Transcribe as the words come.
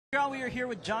We are here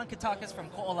with John Katakis from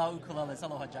Ko'olau Ukuleles.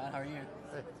 Aloha, John. How are you?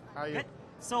 Hey, how are you? Good.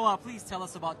 So please tell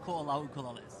us about Ko'olau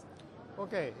Ukuleles.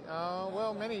 Okay,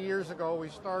 well, many years ago we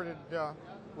started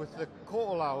with the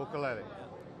Ko'olau ukulele,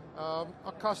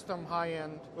 a custom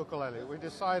high-end ukulele. We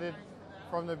decided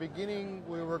from the beginning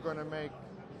we were going to make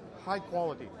high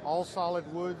quality, all solid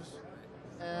woods,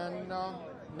 and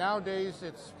nowadays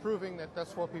it's proving that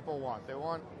that's what people want. They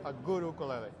want a good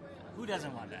ukulele. Who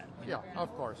doesn't want that? Yeah,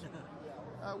 of course.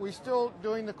 We're still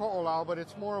doing the Ko'olau, but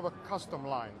it's more of a custom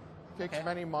line. Takes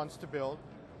many months to build.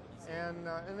 And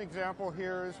an example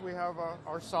here is we have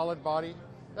our solid body,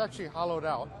 actually hollowed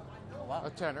out, a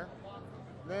tenor.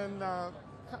 Then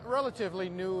relatively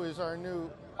new is our new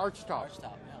arch top. Arch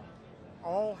top, yeah.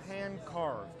 All hand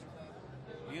carved.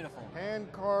 Beautiful.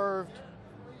 Hand carved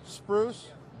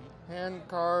spruce, hand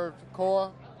carved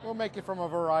koa. We'll make it from a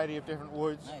variety of different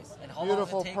woods. Nice. And how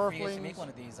Beautiful long does it take for you purflings. to make one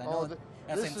of these? I know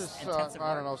This is, intensive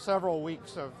I don't know, work. several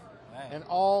weeks of, Right. and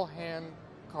all hand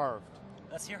carved.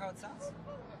 Let's hear how it sounds.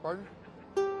 Pardon?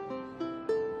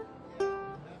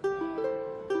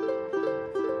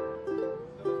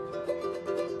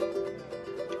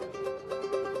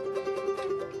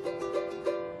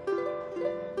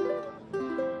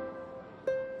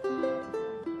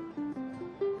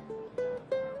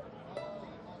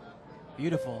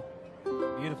 Beautiful.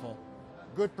 Beautiful.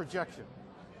 Good projection.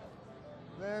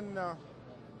 Then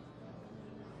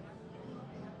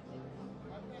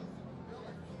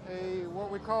what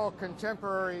we call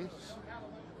contemporary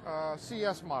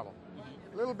CS model.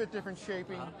 A little bit different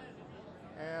shaping.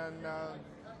 And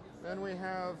then we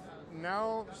have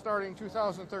now, starting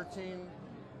 2013,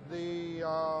 the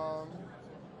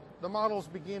models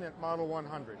begin at model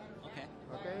 100.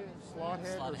 Okay, slot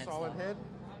head or solid head.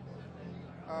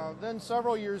 Then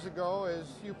several years ago, as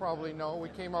you probably know, we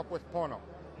came up with Pono.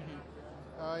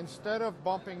 Instead of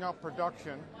bumping up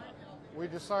production, we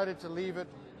decided to leave it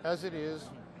as it is,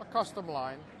 a custom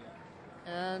line,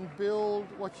 and build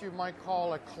what you might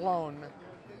call a clone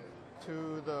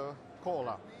to the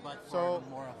Ko'olau. But for a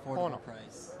more affordable Pono.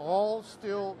 price. All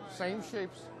still same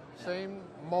shapes, same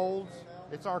molds.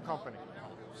 It's our company.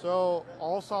 So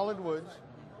all solid woods,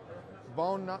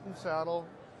 bone, nut, and saddle,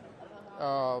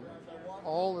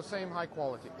 all the same high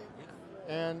quality.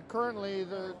 And currently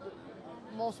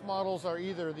most models are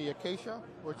either the acacia,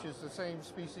 which is the same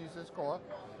species as koa,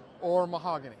 or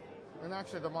mahogany. And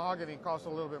actually the mahogany costs a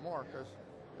little bit more because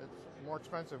it's more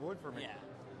expensive wood for me. Yeah.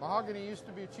 Mahogany used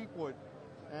to be a cheap wood,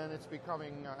 and it's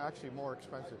becoming actually more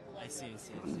expensive. I see.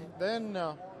 Then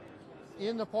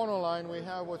in the Pono line we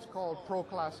have what's called Pro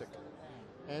Classic.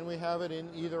 And we have it in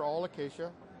either all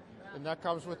acacia, and that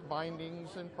comes with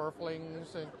bindings and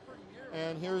purflings,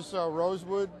 and here's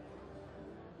rosewood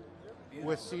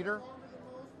with cedar.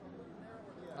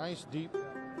 Nice, deep,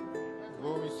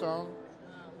 gloomy sound.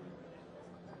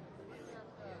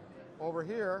 Over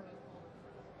here,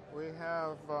 we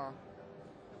have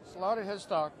slotted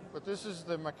headstock, but this is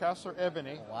the Makassar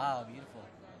ebony. Wow, beautiful.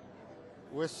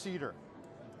 With cedar.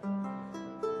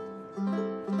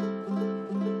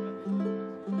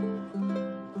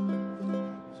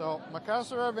 So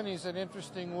Makassar ebony is an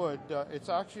interesting wood. It's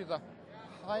actually the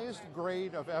highest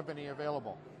grade of ebony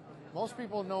available. Most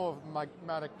people know of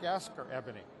Madagascar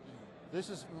ebony. This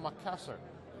is Makassar.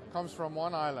 Comes from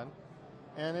one island,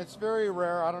 and it's very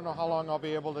rare. I don't know how long I'll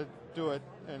be able to do it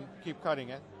and keep cutting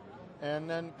it. And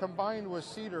then combined with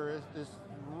cedar is this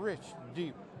rich,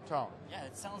 deep tone. Yeah,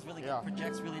 it sounds really good.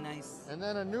 Projects really nice. And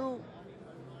then a new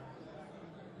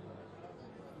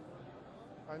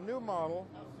model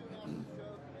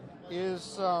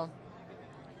is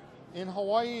in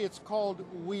Hawaii. It's called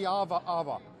Wiava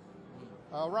Ava.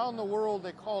 Around the world,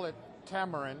 they call it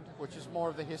tamarind, which is more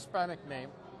of the Hispanic name.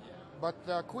 But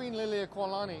Queen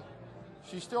Liliuokalani,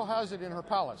 she still has it in her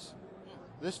palace.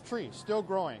 This tree, still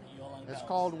growing. It's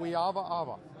called Wiava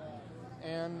Ava.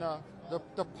 And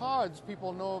the pods,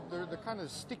 people know, they're the kind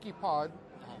of sticky pod,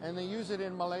 and they use it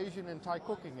in Malaysian and Thai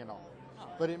cooking and all.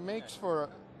 But it makes for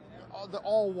the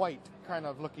all-white kind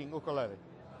of looking ukulele.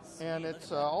 And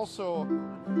it's also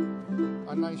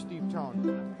a nice deep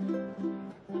tone.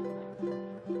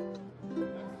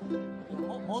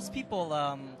 Most people,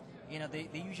 they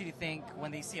usually think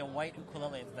when they see a white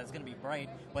ukulele that's going to be bright,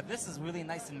 but this is really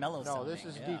nice and mellow. No, this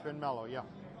is deep and mellow, yeah.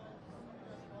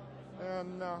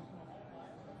 And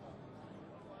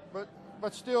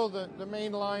but still, the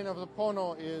main line of the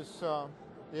Pono is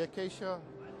the acacia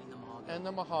and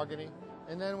the mahogany,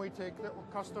 and then we take the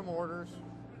custom orders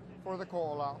for the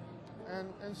Ko'olau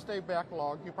and stay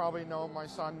backlogged. You probably know my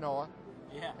son Noah.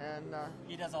 Yeah. And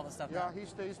he does all the stuff. Yeah, he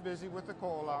stays busy with the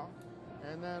Ko'olau.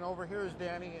 And then over here is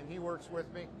Danny, and he works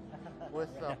with me. with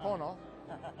Pono.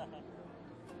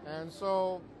 And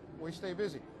so we stay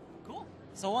busy. Cool.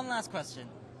 So one last question.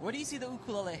 Where do you see the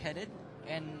ukulele headed,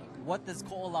 and what does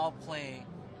Ko'olau play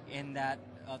in that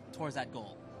towards that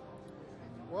goal?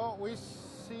 Well, we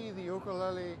see the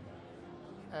ukulele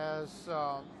as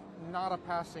not a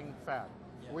passing fad.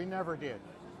 Yeah. We never did.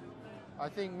 I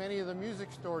think many of the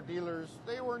music store dealers,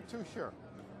 they weren't too sure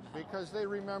because they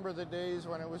remember the days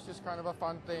when it was just kind of a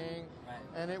fun thing, Right.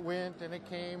 and it went and it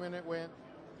came and it went,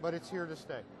 but it's here to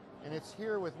stay. And it's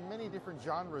here with many different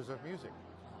genres of music.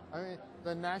 I mean,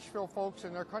 the Nashville folks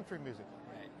and their country music.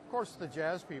 Right. Of course, the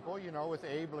jazz people, you know, with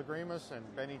Abe Lagrimas and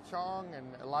Benny Chong and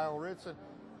Lyle Ritz, and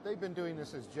they've been doing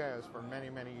this as jazz for many,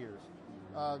 many years.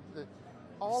 All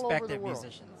over the Respected world,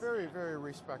 musicians. very, very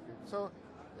respected. So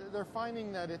they're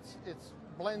finding that it's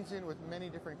blends in with many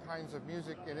different kinds of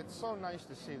music, and it's so nice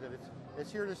to see that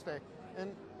it's here to stay.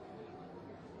 And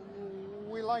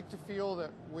we like to feel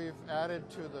that we've added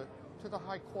to the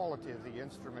high quality of the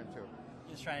instrument too.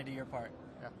 Just trying to do your part.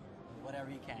 Yeah. Whatever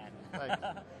you can. Thanks.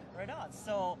 Right on.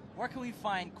 So where can we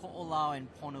find Ko'olau and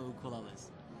Pono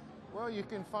ukuleles? Well, you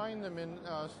can find them in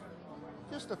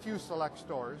just a few select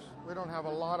stores. We don't have a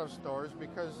lot of stores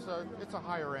because it's a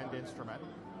higher end instrument.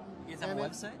 You guys have a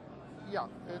website? Yeah,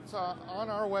 it's on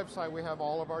our website. We have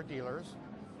all of our dealers,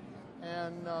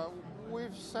 and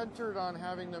we've centered on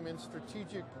having them in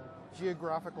strategic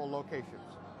geographical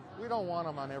locations. We don't want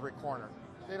them on every corner.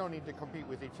 They don't need to compete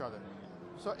with each other.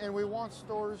 So, and we want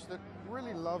stores that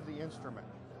really love the instrument,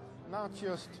 not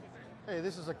just, hey,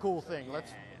 this is a cool thing.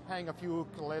 Let's hang a few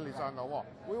ukuleles on the wall.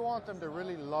 We want them to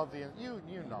really love the,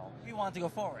 you know. We want to go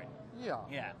forward. Yeah.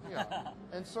 Yeah. Yeah.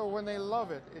 And so when they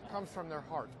love it, it comes from their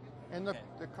heart. And the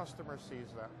customer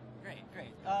sees that. Great,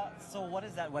 great. So what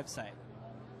is that website?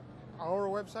 Our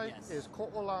website Yes. is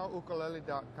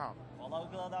ko'olauukulele.com.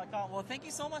 ko'olauukulele.com. Well, thank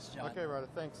you so much, John. Okay, Rada,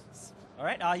 thanks. All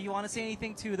right. You want to say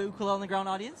anything to the Ukulele on the Ground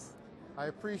audience? I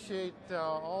appreciate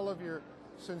all of your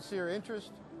sincere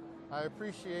interest. I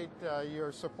appreciate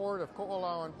your support of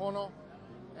Ko'olau and Pono,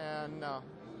 and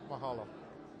mahalo.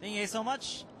 Thank you so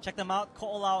much. Check them out,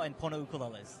 Ko'olau and Pono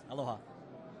Ukuleles. Aloha.